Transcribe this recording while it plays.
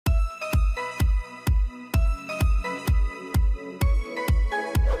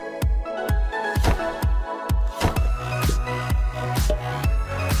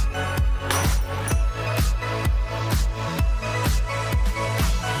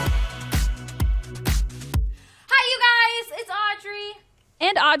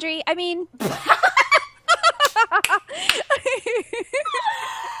Audrey. I mean...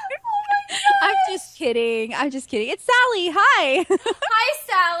 I'm just kidding. I'm just kidding. It's Sally. Hi. Hi,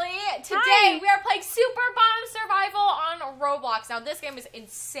 Sally. Today Hi. we are playing Super Bomb Survival on Roblox. Now, this game is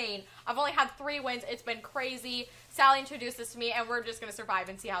insane. I've only had 3 wins. It's been crazy. Sally introduced this to me, and we're just going to survive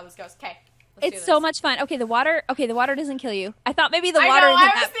and see how this goes. Okay. It's so much fun. Okay, the water doesn't kill you. I thought maybe the water in the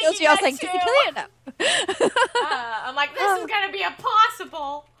map kills you. I was like, does it kill you? No. I'm like, this is going to be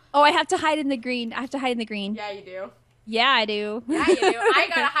impossible. Oh, I have to hide in the green. I have to hide in the green. Yeah, you do. Yeah, I do. Yeah, you do. I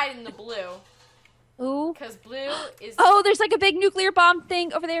got to hide in the blue. Ooh. Because blue is... Oh, there's like a big nuclear bomb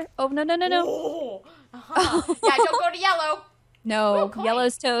thing over there. Oh, no. Oh. Yeah, don't go to yellow. No, Ooh,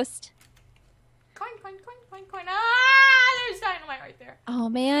 yellow's toast. Coin. Ah, there's dynamite right there. Oh,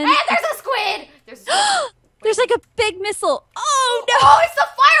 man. And there's a squid. There's like a big missile. Oh, no. Oh, it's the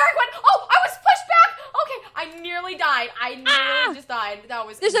firing one. Oh, I was pushed back. Okay, I nearly died. I nearly just died. That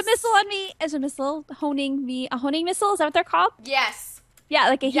was There's a missile on me. There's a missile honing me. A honing missile? Is that what they're called? Yes. Yeah,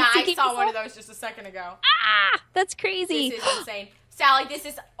 like a I heat-seeking saw missile? one of those just a second ago. Ah, that's crazy. This is insane. Sally, this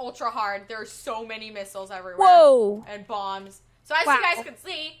is ultra hard. There are so many missiles everywhere. Whoa. And bombs. So as Wow. you guys can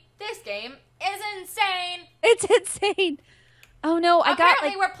see, this game is insane. It's insane. Oh, no.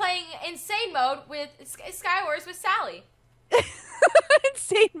 Apparently, we're playing insane mode with Skywars with Sally.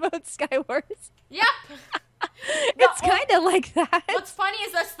 Insane mode Skywars. Yep. It's kind of like that. What's funny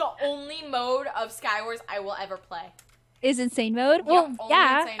is that's the only mode of Skywars I will ever play. Is insane mode? Yep, Well, only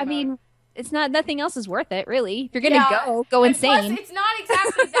yeah. insane I mode. mean, it's not. Nothing else is worth it, really. If you're gonna go and insane. Plus, it's not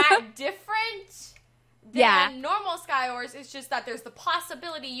exactly that different than Yeah. normal Skywars. It's just that there's the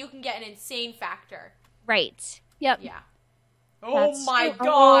possibility you can get an insane factor. Right. Yep. Yeah. Oh That's my true.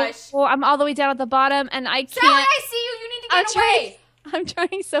 gosh. Oh, I'm all the way down at the bottom, and I Sally, can't. I see you. You need to get away. I'm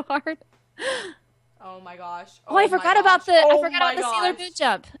trying so hard. Oh my gosh. Oh, I forgot about the. I forgot about the Sailor gosh. Moon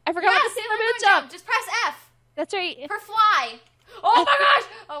jump. I forgot about the Sailor Moon jump. Just press F That's right. for fly. Oh my gosh.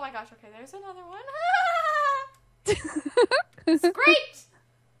 Oh my gosh. Okay, there's another one. It's great.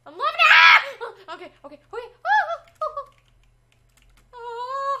 I'm loving it. Okay.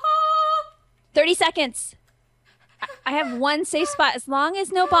 30 seconds. I have one safe spot. As long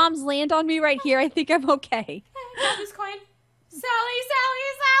as no bombs land on me right here, I think I'm okay. Grab this coin. Sally.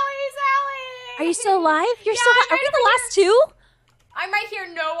 Are you still alive? You're still alive. I'm Are we right the over last two? I'm right here.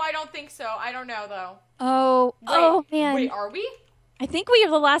 No, I don't think so. I don't know though. Oh man. Wait, are we? I think we are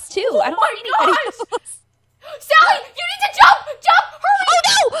the last two. Oh I don't my see anybody gosh! else. Sally, you need to jump! Hurry! Oh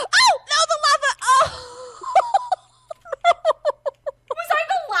no! Oh no! The lava! Oh. Was I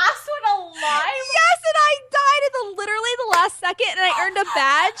the last one alive? Yes, and I died in literally the last second, and I earned a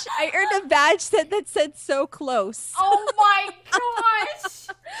badge. I earned a badge that said "so close." Oh my gosh!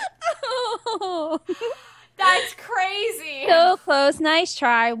 Oh. That's crazy. So close. Nice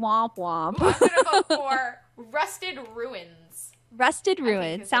try. Womp womp. I'm gonna vote for Rusted Ruins. Rusted is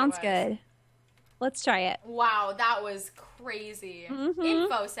Ruin. what Sounds it was. good. Let's try it. Wow, that was crazy. Mhm.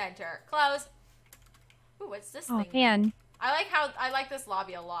 Info center. Close. Ooh, what's this Oh thing? man. I like this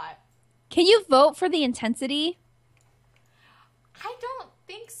lobby a lot. Can you vote for the intensity? I don't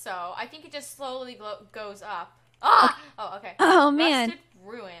think so. I think it just slowly goes up. Ah! Oh, okay. Oh man. Rusted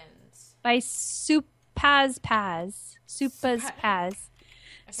Ruins. By Supaz Paz. Supaz Paz.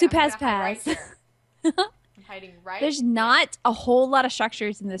 Okay, I'm Supaz gonna hide right Paz. here. I'm hiding right There's here. not a whole lot of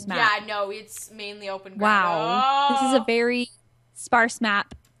structures in this map. Yeah, no, it's mainly open ground. Wow. Oh. This is a very sparse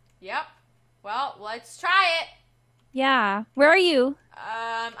map. Yep. Well, let's try it. Yeah. Where are you?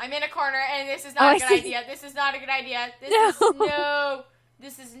 I'm in a corner, and this is Oh, not I a good see. idea. This is not a good idea. This No. is no.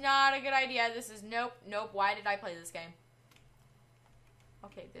 This is not a good idea. This is nope. Why did I play this game?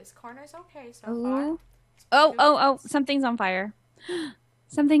 Okay, this corner's okay so far. Ooh. Oh, something's on fire.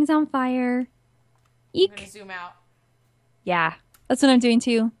 Something's on fire. I'm gonna Eek. zoom out. Yeah. That's what I'm doing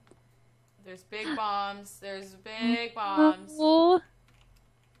too. There's big bombs. There's big bombs. Oh,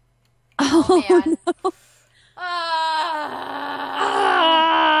 Oh, man. no.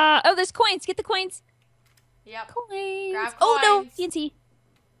 Oh, there's coins. Get the coins. Yep. Coins. Grab Oh no, coins. TNT.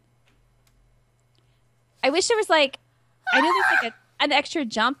 I wish there was like, I know there's like an extra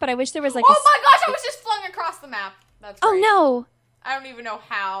jump, but I wish there was like. Oh my gosh! I was just flung across the map. That's Oh great. no. I don't even know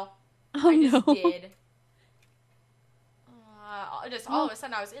how. Oh I just no. did. Just all of a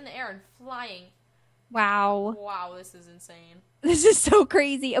sudden, I was in the air and flying. Wow. Wow, this is insane. This is so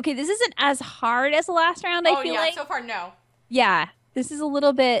crazy. Okay, this isn't as hard as the last round. I feel yeah, like. so far no. Yeah, this is a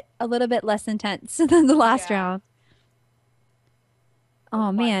little bit less intense than the last Yeah. round.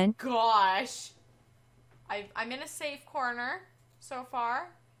 Oh man. Gosh. I'm in a safe corner so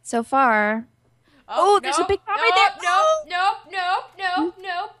far. So far. Oh, there's a big bomb right there.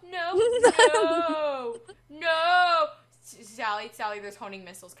 No. Sally, there's honing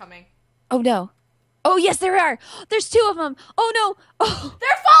missiles coming. Oh, no. Oh, yes, there are. There's 2 of them. Oh, no. Oh.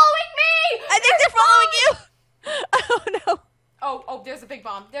 They're following me! I think they're following you. Oh, no. Oh, there's a big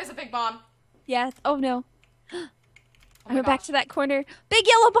bomb. Yes. Oh, no. Oh I went back to that corner. Big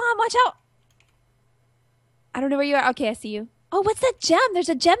yellow bomb. Watch out. I don't know where you are. Okay, I see you. Oh, what's that gem? There's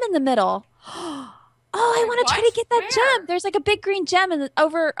a gem in the middle. Oh, I want to try to get that gem. There's like a big green gem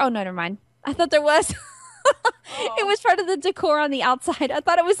over. Oh, no, never mind. I thought there was. It was part of the decor on the outside. I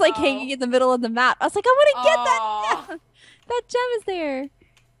thought it was like hanging in the middle of the map. I was like, I want to get that gem. That gem is there.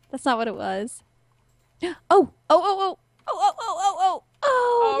 That's not what it was. Oh.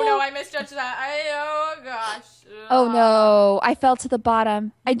 Oh, no, I misjudged that. Oh, gosh. Oh, no. I fell to the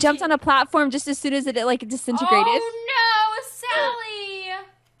bottom. I jumped on a platform just as soon as it like disintegrated. Oh, no, Sally.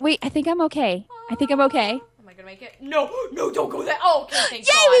 Wait, I think I'm okay. Am I going to make it? No, don't go there. Oh, okay, thank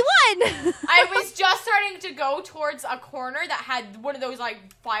God. Yay, we won! I was just starting to go towards a corner that had one of those, like,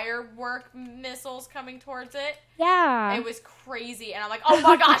 firework missiles coming towards it. Yeah. It was crazy, and I'm like, oh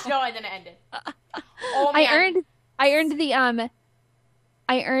my gosh, no, and then it ended. Oh, man. I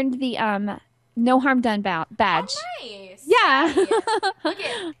earned the no harm done badge. Oh, nice. Yeah. Look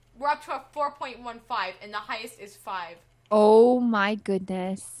at, we're up to a 4.15, and the highest is 5. Oh my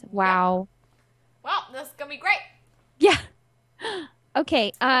goodness! Wow. Yeah. Well, this is gonna be great. Yeah.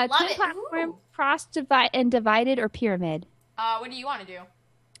 Okay. Love it. Platform, cross, divided, or pyramid. What do you want to do?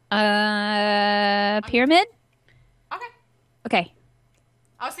 Pyramid. Okay.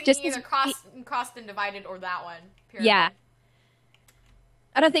 I was thinking either crossed and divided or that one. Pyramid. Yeah.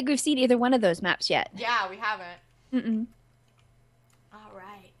 I don't think we've seen either one of those maps yet. Yeah, we haven't. All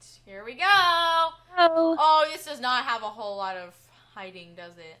right, here we go. Oh, this does not have a whole lot of hiding,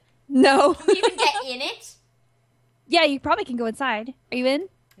 does it? No. Can we even get in it? Yeah, you probably can go inside. Are you in?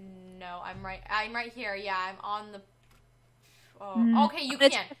 No, I'm right here. Yeah, I'm on the. Oh, okay, you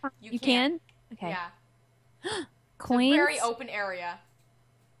can. You can? Okay. Yeah. Coins. It's a very open area.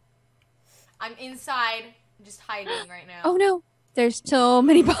 I'm inside, just hiding right now. Oh no. There's so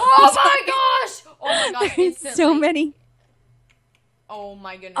many bombs. Oh my gosh! Oh my gosh! There's so many. Oh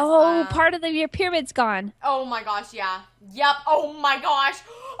my goodness. Oh, part of your pyramid's gone. Oh my gosh! Yeah. Yep. Oh my gosh!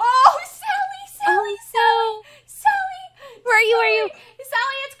 Oh, Sally! Where are you?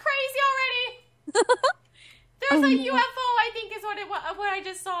 Sally, it's crazy already. There's a UFO. I think is what I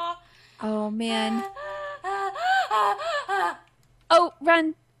just saw. Oh man. Oh,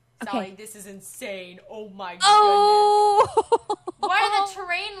 run. Sally, Okay. this is insane. Oh my goodness. Oh! One of the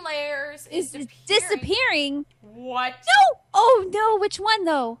terrain layers is disappearing. What? No! Oh no, which one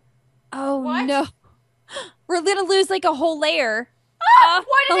though? Oh what? No. We're gonna lose like a whole layer. Why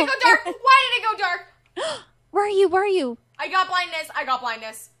did it go dark? Why did it go dark? Where are you? I got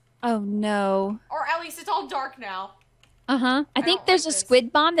blindness. Oh no. Or at least it's all dark now. I think there's a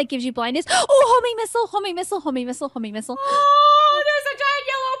squid bomb that gives you blindness. Oh, homing missile. Oh, there's a giant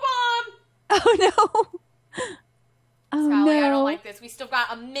yellow bomb. Oh no. Oh Sally, no. I don't like this. We still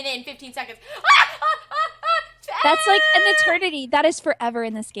got a minute and 15 seconds. That's like an eternity. That is forever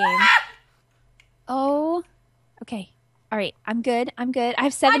in this game. Oh. Okay. All right. I'm good. I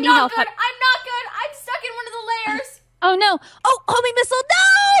have 70 health. I'm not good. I'm stuck in one of the layers. Oh no. Oh, homing missile.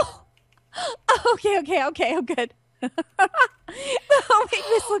 No. Oh, okay. I'm good. The homing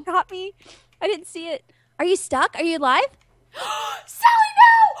missile got me. I didn't see it. Are you stuck? Are you alive? Sally,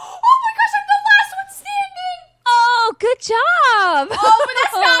 no! Oh my gosh, I'm the last one standing! Oh, good job! Oh, but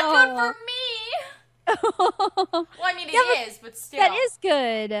that's not good for me! Well, I mean, it is, but still. That is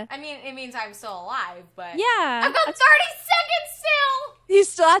good. I mean, it means I'm still alive, but... Yeah. I've got 30 seconds still! You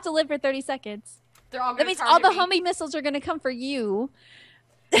still have to live for 30 seconds. They're all That means all the homing missiles are going to come for you.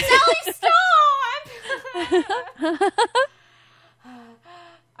 Sally, stop!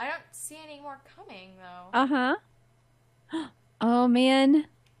 I don't see any more coming, though. Oh, man.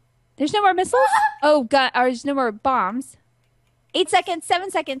 There's no more missiles? Oh, God. There's no more bombs. 8 seconds.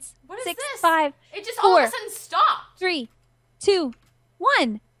 7 seconds. What is 6, this? 5, It just 4, all of a sudden stopped. 3, 2,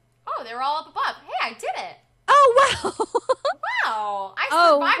 1. Oh, they were all up above. Hey, I did it. Oh, wow. Wow. I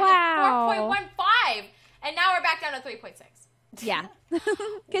Oh, survived wow. 4.15. And now we're back down to 3.6. Yeah.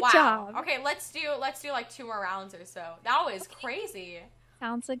 Good Wow. job. Okay, let's do like 2 more rounds or so. That was crazy.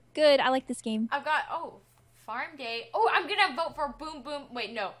 Sounds like good. I like this game. I've got Farm Day. Oh, I'm gonna vote for Boom Boom.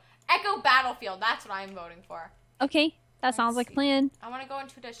 Wait, no, Echo Battlefield. That's what I'm voting for. Okay. That sounds like a plan. I want to go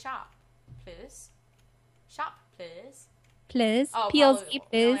into the shop, please. Shop, please. Please. Oh, PLC,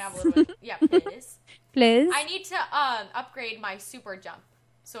 please. Yeah, please. Please. I need to upgrade my super jump.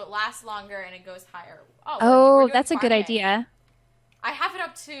 so it lasts longer and it goes higher. Oh, Oh, we're doing that's a good farm day. idea. I have it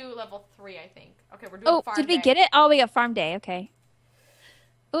up to level 3, I think. Okay, we're doing farm did we day. get it? Oh, we got farm day. Okay.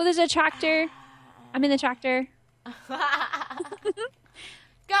 Oh, there's a tractor. I'm in the tractor.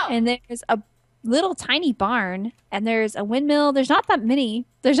 Go. And there's a little tiny barn. And there's a windmill. There's not that many.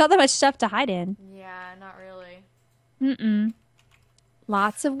 There's not that much stuff to hide in. Yeah, not really. Mm-mm.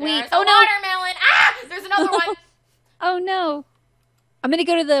 Lots of wheat. There's a watermelon. Ah! There's another one. Oh, no. I'm going to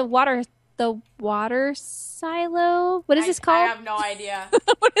go to the water silo. What is this called? I have no idea.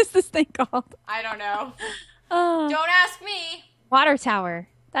 What is this thing called? I don't know. Oh, Don't ask me. water tower.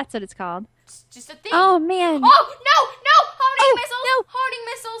 That's what it's called. It's just a thing. Oh, man. Oh, no! Honing missiles! no. Honing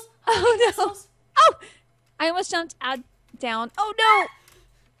missiles! Oh, Honing no. missiles! Oh, I almost jumped down. Oh, no.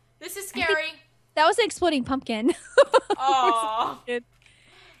 This is scary. That was an exploding pumpkin. Oh.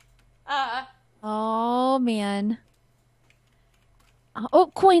 Oh, man.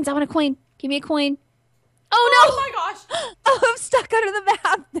 Oh, coins. I want a coin. Give me a coin. Oh, no. Oh my gosh. Oh, I'm stuck under the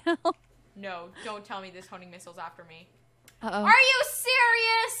map now. No, don't tell me this honing missile's after me. Uh-oh. Are you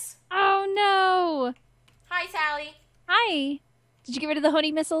serious? Oh, no. Hi, Sally. Hi. Did you get rid of the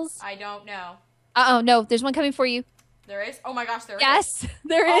honing missiles? I don't know. Uh-oh, no. There's one coming for you. There is? Oh my gosh, there is. Yes,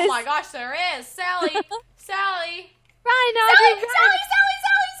 there is. Oh my gosh, there is. Sally. Sally. Run, Sally, Audrey, run. Sally.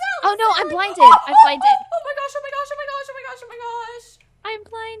 Oh, no, I'm blinded. I'm blinded. Oh my gosh, oh my gosh, oh my gosh, oh my gosh, oh my gosh. I'm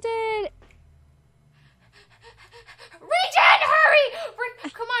blinded. Regen, hurry!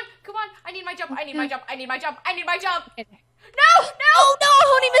 Come on, come on. I need my jump, I need my jump, I need my jump, I need my jump. Okay. No, no! Oh, no, a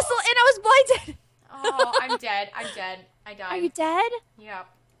honing missile, and I was blinded. Oh, I'm dead. I'm dead. I died. Are you dead? Yep.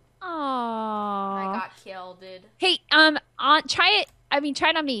 Oh. I got killed. Hey, try it. I mean, try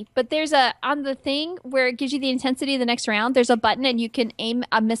it on me. But there's on the thing where it gives you the intensity of the next round. There's a button, and you can aim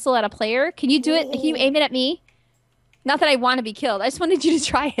a missile at a player. Can you do it? Can you aim it at me? Not that I want to be killed. I just wanted you to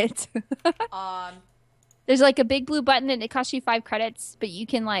try it. There's like a big blue button, and it costs you 5 credits. But you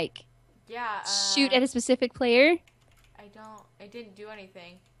can yeah, shoot at a specific player. I didn't do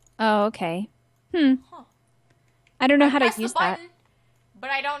anything. Oh, okay. Huh. I don't know how to pressed use the button, that. but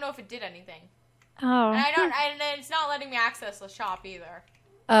I don't know if it did anything. Oh. And it's not letting me access the shop either.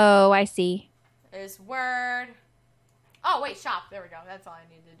 Oh, I see. There's word. Oh wait, shop. There we go. That's all I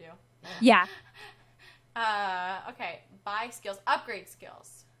need to do. Yeah. Okay. Buy skills. Upgrade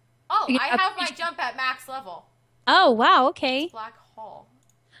skills. Oh, You I can have my upgrade- jump at max level. Oh, wow. Okay. Black hole.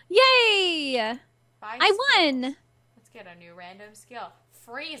 Yay! Buy I skills. won. Let's get a new random skill.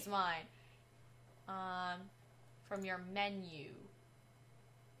 Freeze mine. From your menu.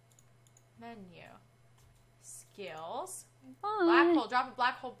 Skills. Black hole. Drop a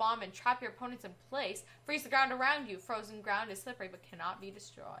black hole bomb and trap your opponents in place. Freeze the ground around you. Frozen ground is slippery but cannot be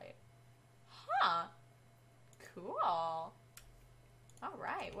destroyed. Huh. Cool.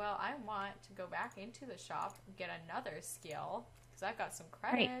 Alright, well, I want to go back into the shop and get another skill. Because I've got some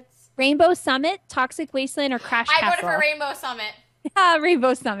credits. Right. Rainbow Summit, Toxic Wasteland, or Crash I Castle? voted for Rainbow Summit. Ah,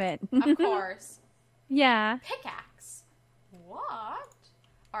 Rainbow Summit. Of course. Yeah. Pickaxe. What?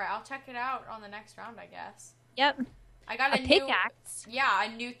 Alright, I'll check it out on the next round, I guess. Yep. I got A pickaxe? Yeah, a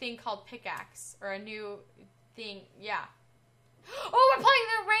new thing called pickaxe. Or a new thing, yeah. Oh, we're playing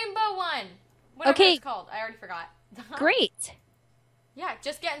the rainbow one! Whatever it's called. I already forgot. Great. Yeah,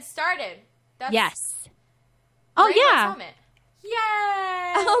 just getting started. That's Yes. Oh, Rainbow yeah. Summit. Yay!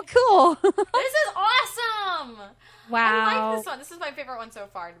 Oh, cool. This is awesome! Wow. I like this one. This is my favorite one so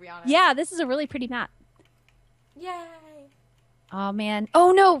far, to be honest. Yeah, this is a really pretty map. Yay! Oh, man.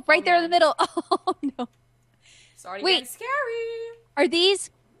 Oh, no. Right there in the man. middle. Oh, no. It's already Wait. getting scary. Are these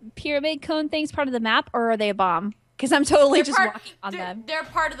pyramid cone things part of the map, or are they a bomb? Because I'm totally just walking on them. They're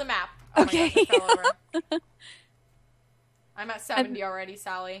part of the map. Oh Okay. My gosh, I fell over. I'm at 70 already,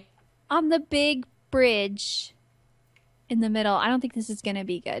 Sally. On the big bridge in the middle. I don't think this is going to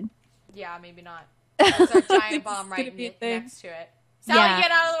be good. Yeah, maybe not. There's a giant bomb It's gonna right be a thing. next to it. Sally, Yeah.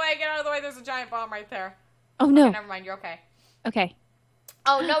 get out of the way. Get out of the way. There's a giant bomb right there. Oh, no. Okay, never mind. You're okay. Okay.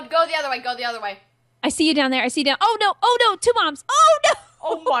 Oh, no. Go the other way. Go the other way. I see you down there. I see you down. Oh, no. Oh, no. 2 bombs. Oh, no.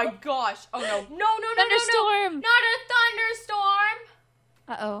 Oh, my gosh. Oh, no. No, no, no, Thunderstorm. no, no. Not a thunderstorm.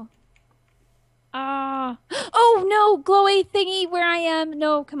 Uh-oh. Ah. Oh, no. Glowy thingy where I am.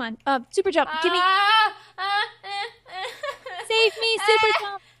 No, come on. Super jump. Give me. Save me. Super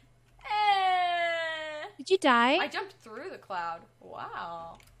jump. Did you die? I jumped through the cloud.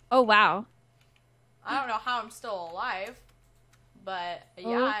 Wow. Oh, wow. I don't know how I'm still alive, but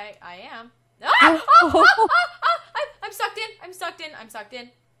yeah, Oh. I am. I'm sucked in. I'm sucked in. I'm sucked in.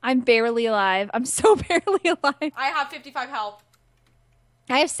 I'm barely alive. I'm so barely alive. I have 55 health.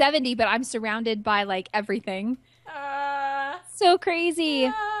 I have 70, but I'm surrounded by, like, everything. so crazy.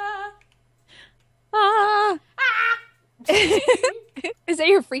 Ah. Ah. Ah. Is that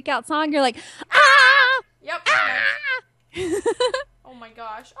your freak out song? You're like, ah! Yep. Ah! Oh my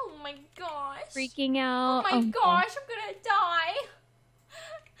gosh. Oh my gosh. Freaking out. Oh my gosh, I'm gonna die.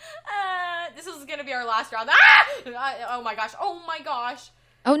 This is gonna be our last round. Ah! Oh my gosh. Oh my gosh.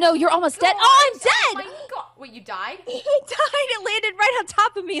 Oh no, you're almost dead. Oh, I'm dead. Oh my god. Wait, you died? It died. It landed right on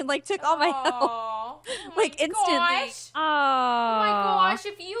top of me and like took all my health. Oh my Like instantly. gosh. Oh. Oh my gosh,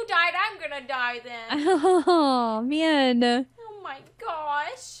 if you died, I'm gonna die then. Oh man. Oh my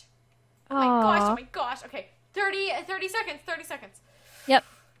gosh. Oh my gosh, oh my gosh. Okay, 30 seconds, 30 seconds. Yep.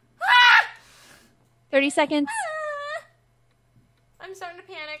 Ah! 30 seconds. Ah! I'm starting to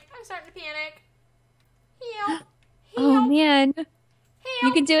panic. I'm starting to panic. Help. Oh Help. man. Help.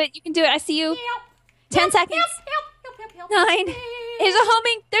 You can do it. You can do it. I see you. Help. 10 Help. seconds. Help. 9. There's a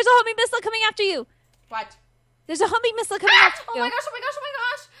homing missile coming after you. What? There's a homing missile coming after Oh you. my gosh, oh my gosh, oh my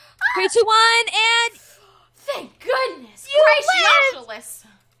gosh. Ah! 3, 2, 1, and Thank goodness. You Gracious.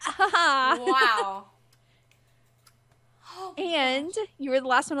 haha. Wow. Oh my And you were the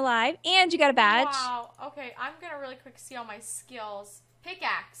last one alive, and you got a badge. Wow. Okay, I'm gonna really quick see all my skills.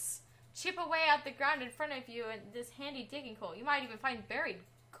 Pickaxe. Chip away at the ground in front of you and this handy digging hole. You might even find buried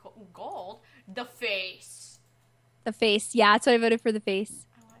gold. The face. The face. Yeah, that's what I voted for, the face.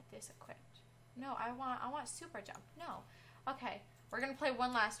 I want this equipped. No, I want super jump. No. Okay, we're gonna play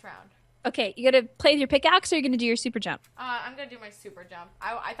one last round. Okay, you gotta play with your pickaxe, or you're gonna do your super jump? I'm gonna do my super jump.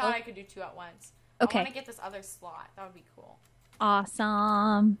 I thought I could do 2 at once. Okay. I want to get this other slot. That would be cool.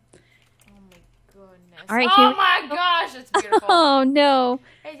 Awesome. Oh my goodness. All right, oh here- my gosh, it's beautiful. Oh no.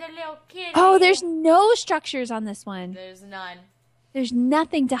 It's a little kitty. Oh, there's no structures on this one. There's none. There's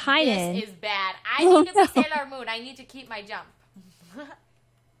nothing to hide in. This is bad. I Oh, need to be no. Sailor Moon. I need to keep my jump.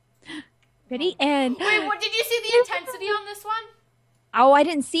 Ready? And Wait, what, did you see the intensity on this one? oh, I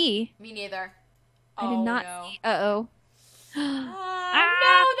didn't see. Me neither. I did not no. see. Uh-oh.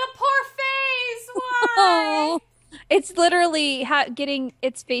 No, the poor face. Why? Oh, it's literally getting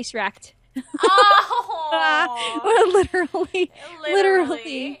its face wrecked. Oh.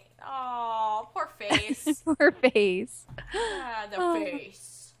 Literally. Oh, poor face. Her face. The Oh.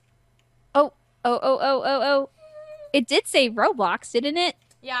 face. Oh. It did say Roblox, didn't it?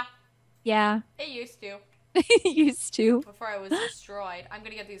 Yeah, Yeah. it used to. It used to. Before I was destroyed. I'm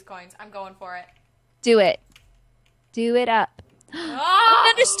gonna get these coins. I'm going for it. Do it. Do it up. Oh!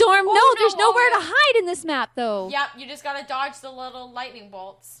 Thunderstorm. Oh, No, there's oh, nowhere yeah. to hide in this map, though. Yep, you just gotta dodge the little lightning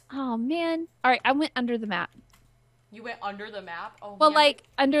bolts. Oh, man. All right, I went under the map. You went under the map? Oh, Well, man. like,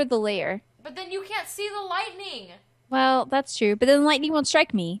 under the layer. But then you can't see the lightning. Well, that's true. But then lightning won't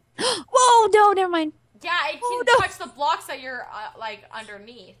strike me. Whoa, no, never mind. Yeah, it can Oh, no. touch the blocks that you're, like,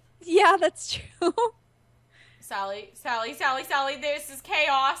 underneath. Yeah, that's true. Sally, this is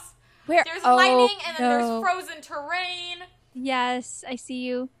chaos. Where? There's Oh, lightning, and then no. there's frozen terrain. Yes, I see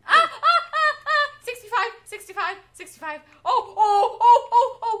you. 65.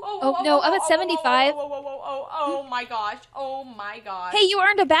 Oh, no, I'm at 75. Oh my gosh. Hey, you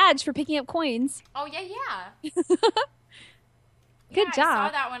earned a badge for picking up coins. Oh, yeah. Good I saw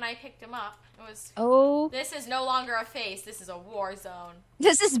job. that when I picked him up. It was. Oh, This is no longer a face. This is a war zone.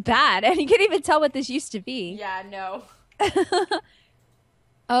 this is bad. And you can't even tell what this used to be. Yeah, no.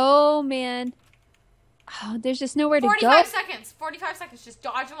 Oh, man. Oh, there's just nowhere to go. 45 seconds. Just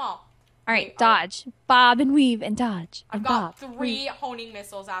dodge them all. All right, Wait, dodge. Bob and weave and dodge. I've And got bob. 3 honing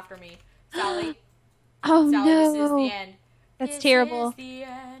missiles after me. Sally, Oh, Sally, no. this is the end. That's This terrible. is the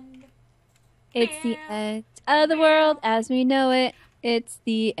end. It's the end of the world as we know it. It's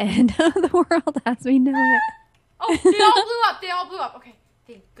the end of the world as we know it. Oh, they all blew up. Okay,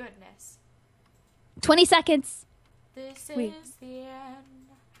 thank goodness. 20 seconds. This Wait. is the end.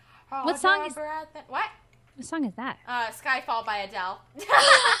 What song is- What? What song is that? Skyfall by Adele.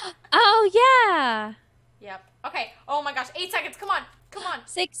 Oh, yeah. Yep. Okay. Oh my gosh. 8 seconds. Come on.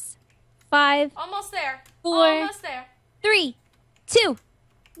 6, 5, Almost there. 4, Almost there. 3, 2, 1.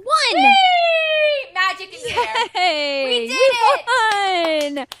 Whee! Magic in the air. Yay! We did it!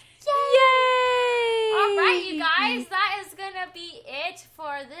 Won! Yay! All right, you guys. That is going to be it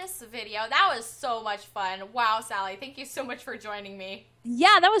for this video. That was so much fun. Wow, Sally. Thank you so much for joining me.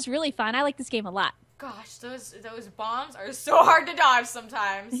 Yeah, that was really fun. I like this game a lot. Gosh, those bombs are so hard to dodge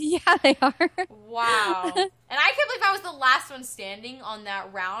sometimes. Yeah, they are. Wow. And I can't believe I was the last one standing on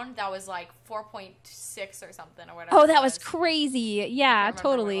that round. That was like 4.6 or something or whatever. Oh, it that was crazy. I Yeah, can't remember what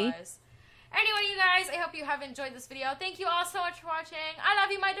totally. it was. Anyway, you guys, I hope you have enjoyed this video. Thank you all so much for watching. I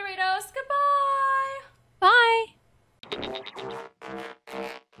love you, my dear